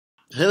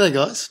Hey there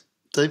guys,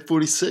 day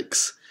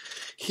 46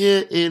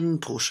 here in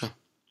Portia.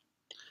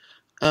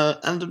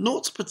 And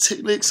not a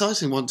particularly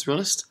exciting one to be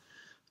honest.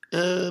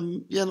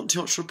 Not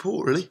too much to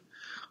report really.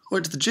 I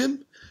went to the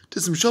gym,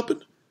 did some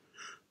shopping,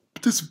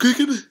 did some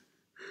cooking.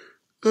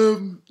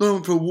 Then I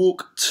went for a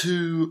walk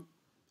to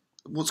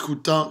what's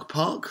called Dark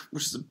Park,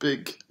 which is a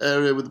big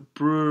area with a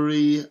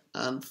brewery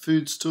and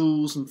food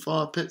stalls and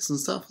fire pits and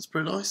stuff. It's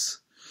pretty nice.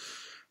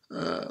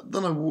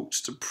 Then I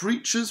walked to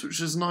Preachers,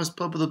 which is a nice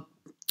pub with a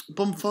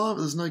bonfire,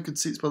 but there's no good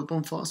seats by the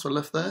bonfire, so I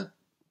left there.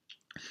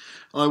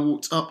 I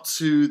walked up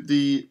to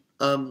the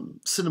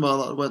cinema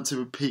that I went to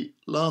with Pete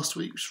last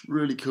week, which was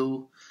really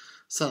cool.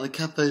 Sat in a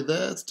cafe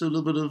there to do a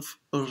little bit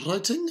of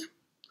writing.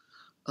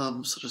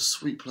 Such a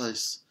sweet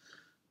place.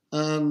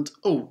 And,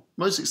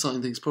 most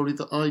exciting thing is probably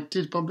that I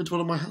did bump into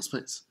one of my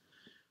housemates,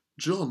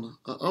 John.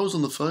 I was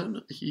on the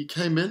phone, he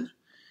came in,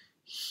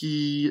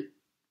 he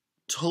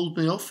told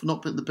me off for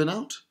not putting the bin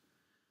out,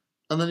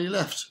 and then he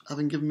left,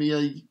 having given me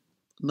a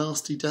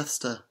nasty death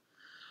stare.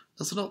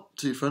 That's not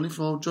too friendly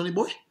from old Johnny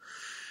boy.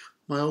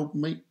 My old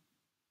mate,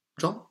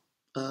 John.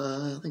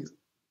 I think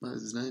that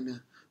was his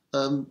name,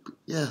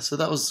 yeah. So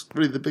that was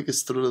really the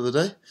biggest thrill of the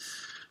day.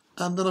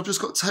 And then I've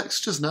just got a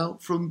text just now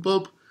from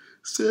Bob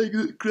saying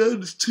that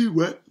ground's too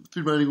wet. It's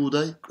been raining all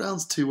day.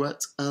 Ground's too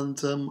wet,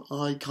 and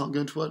I can't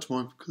go into work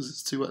tomorrow because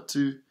it's too wet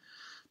to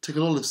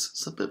tickle olives.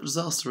 It's a bit of a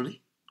disaster,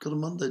 really. Got a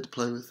Monday to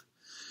play with.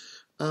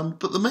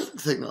 But the main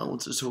thing that I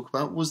wanted to talk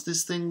about was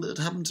this thing that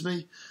happened to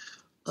me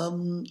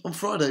on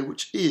Friday,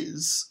 which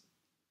is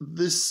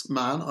this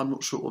man, I'm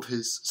not sure of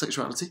his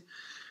sexuality,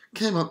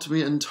 came up to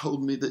me and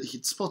told me that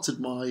he'd spotted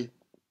my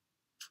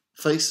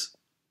face,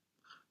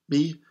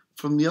 me,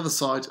 from the other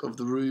side of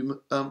the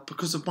room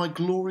because of my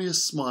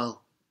glorious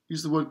smile.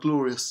 Use the word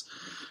glorious.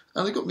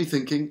 And it got me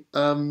thinking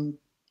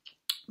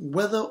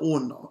whether or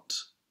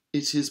not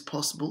it is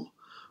possible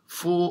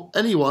for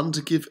anyone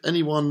to give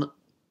anyone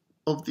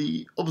of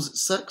the opposite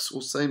sex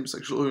or same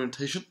sexual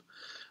orientation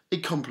a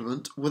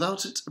compliment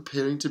without it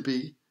appearing to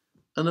be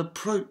an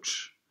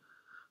approach.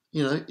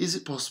 You know, is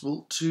it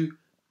possible to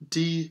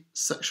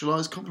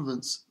de-sexualise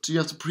compliments? Do you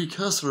have to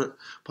precursor it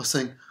by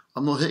saying,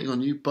 I'm not hitting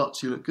on you,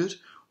 but you look good?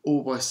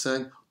 Or by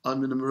saying,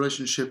 I'm in a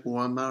relationship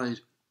or I'm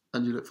married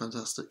and you look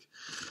fantastic?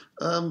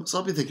 So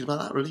I've been thinking about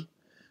that really,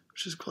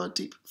 which is quite a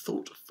deep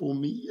thought for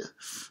me.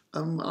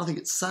 I think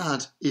it's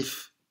sad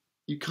if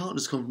you can't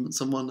just compliment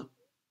someone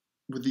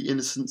with the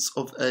innocence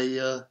of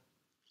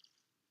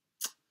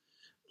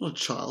not a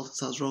child, it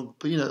sounds wrong,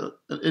 but an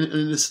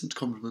innocent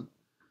compliment.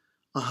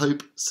 I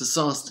hope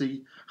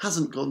society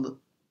hasn't gone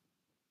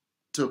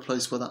to a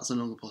place where that's no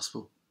longer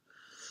possible.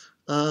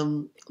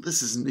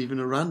 This isn't even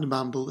a random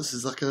amble. This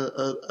is like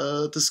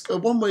a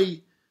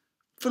one-way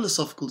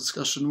philosophical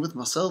discussion with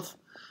myself.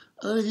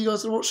 And any of you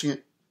guys that are watching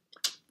it,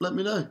 let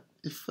me know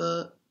if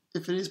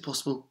it is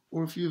possible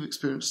or if you've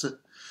experienced it.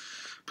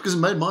 Because it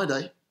made my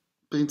day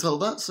being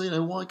told that.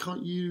 So, why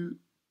can't you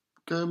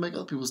go and make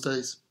other people's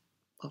days?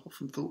 I've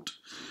often thought.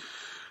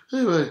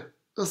 Anyway,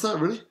 that's that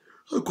really.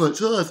 I'm quite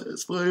tired.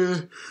 It's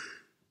my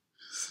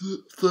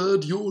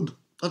third yawn.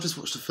 I've just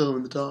watched a film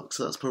in the dark,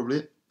 so that's probably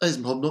it. Ate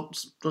some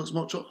hobnobs, drunk some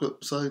hot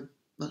chocolate, so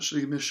that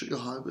should give me a sugar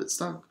high, but it's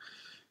down.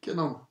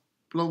 Getting on.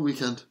 Long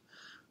weekend.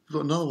 We've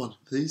got another one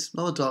of these,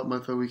 another Dark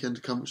Mofo weekend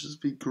to come, which will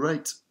be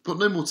great. Got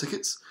no more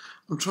tickets.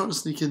 I'm trying to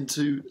sneak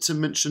into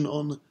Mention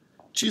on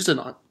Tuesday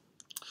night.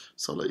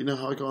 So I'll let you know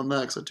how I go on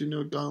there, because I do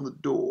know a guy on the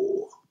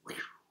door. Whew,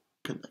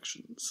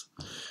 connections.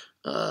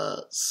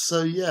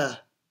 So yeah,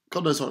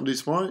 God knows what I'm going to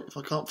do tomorrow if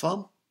I can't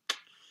farm.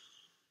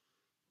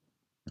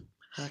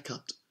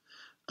 Haircut.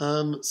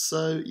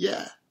 So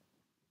yeah,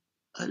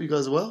 I hope you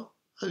guys are well.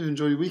 Hope you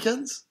enjoy your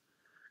weekends.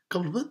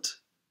 Compliment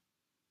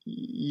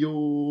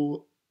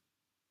your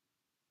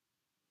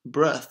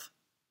breath.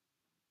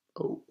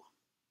 Oh,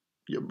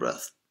 your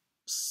breath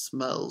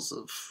smells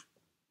of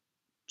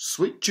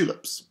sweet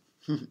tulips.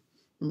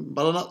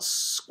 Butternut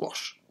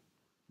squash.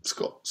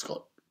 Scott.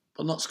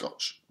 Butternut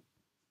scotch.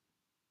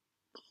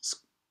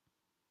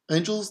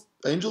 Angel's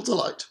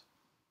delight.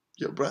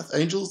 Your breath,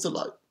 angel's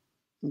delight.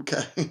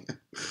 Okay.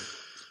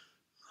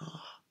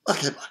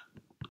 Okay, bye.